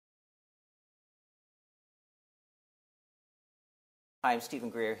Hi, I'm Stephen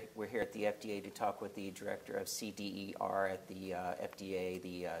Greer. We're here at the FDA to talk with the Director of CDER at the FDA,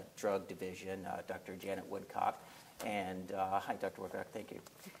 the Drug Division, Dr. Janet Woodcock. And hi, Dr. Woodcock. Thank you.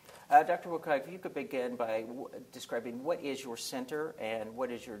 Dr. Woodcock, if you could begin by describing what is your center and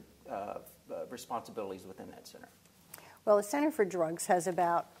what is your responsibilities within that center. Well, the Center for Drugs has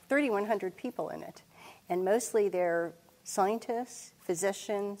about 3,100 people in it, and mostly they're scientists,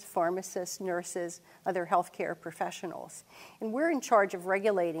 physicians, pharmacists, nurses, other healthcare professionals. And we're in charge of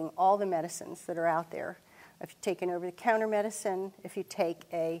regulating all the medicines that are out there. If you take an over-the-counter medicine, if you take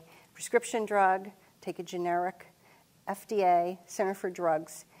a prescription drug, take a generic, FDA, Center for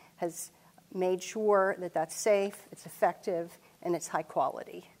Drugs, has made sure that that's safe, it's effective, and it's high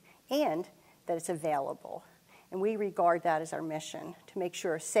quality, and that it's available. And we regard that as our mission, to make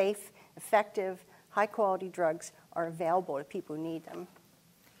sure safe, effective, high-quality drugs are available to people who need them.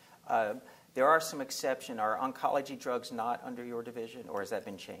 There are some exceptions. Are oncology drugs not under your division, or has that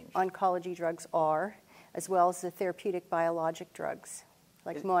been changed? Oncology drugs are, as well as the therapeutic biologic drugs,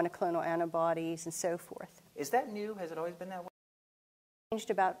 like monoclonal antibodies and so forth. Is that new? Has it always been that way? Changed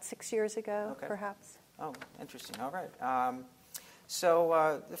about 6 years ago, perhaps. Oh, interesting. All right.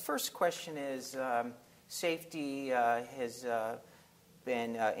 So the first question is, safety has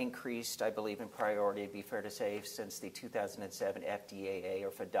been increased, I believe, in priority, it'd be fair to say, since the 2007 FDAAA or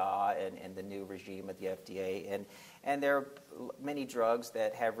FDAA and the new regime of the FDA. And there are many drugs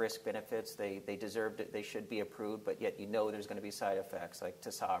that have risk benefits. They deserve it. They should be approved, but yet you know there's going to be side effects like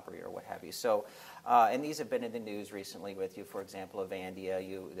Tisabri or what have you. So, and these have been in the news recently with you. For example,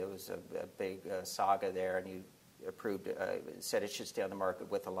 Avandia, there was a big saga there, and you approved, said it should stay on the market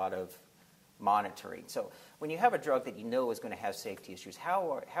with a lot of monitoring. So when you have a drug that you know is going to have safety issues,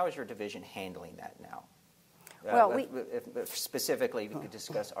 how is your division handling that now? Well, if specifically, if you could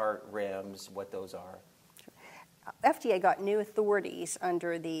discuss ART, REMS, what those are. FDA got new authorities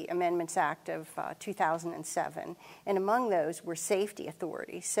under the Amendments Act of 2007, and among those were safety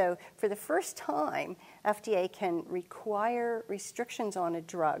authorities. So for the first time, FDA can require restrictions on a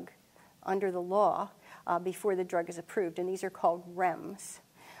drug under the law before the drug is approved, and these are called REMS.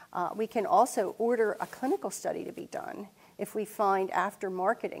 We can also order a clinical study to be done if we find after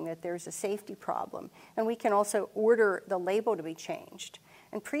marketing that there's a safety problem. And we can also order the label to be changed.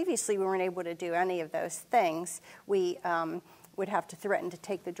 And previously we weren't able to do any of those things. We would have to threaten to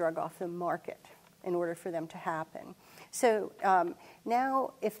take the drug off the market in order for them to happen. So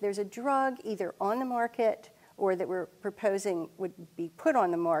now if there's a drug either on the market or that we're proposing would be put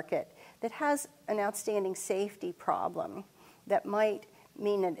on the market that has an outstanding safety problem that might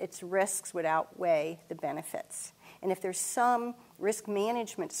mean that its risks would outweigh the benefits. And if there's some risk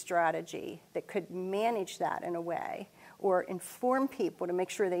management strategy that could manage that in a way or inform people to make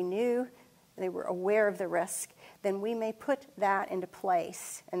sure they knew they were aware of the risk, then we may put that into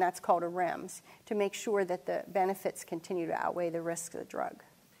place, and that's called a REMS, to make sure that the benefits continue to outweigh the risk of the drug.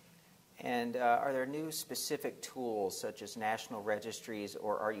 And are there new specific tools such as national registries,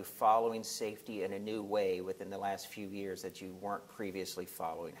 or are you following safety in a new way within the last few years that you weren't previously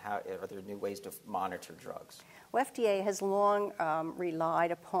following? Are there new ways to monitor drugs? Well, FDA has long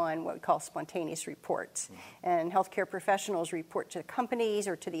relied upon what we call spontaneous reports. And healthcare professionals report to companies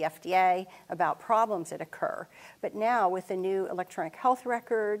or to the FDA about problems that occur. But now with the new electronic health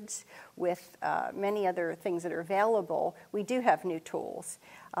records, with many other things that are available, we do have new tools.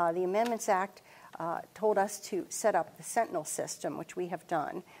 The Amendments Act told us to set up the Sentinel system, which we have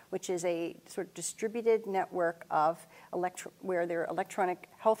done, which is a sort of distributed network of where there are electronic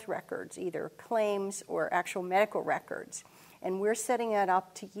health records, either claims or actual medical records. And we're setting it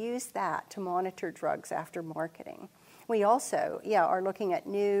up to use that to monitor drugs after marketing. We also, are looking at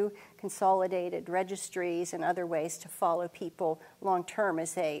new consolidated registries and other ways to follow people long-term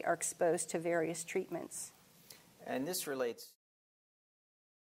as they are exposed to various treatments. And this relates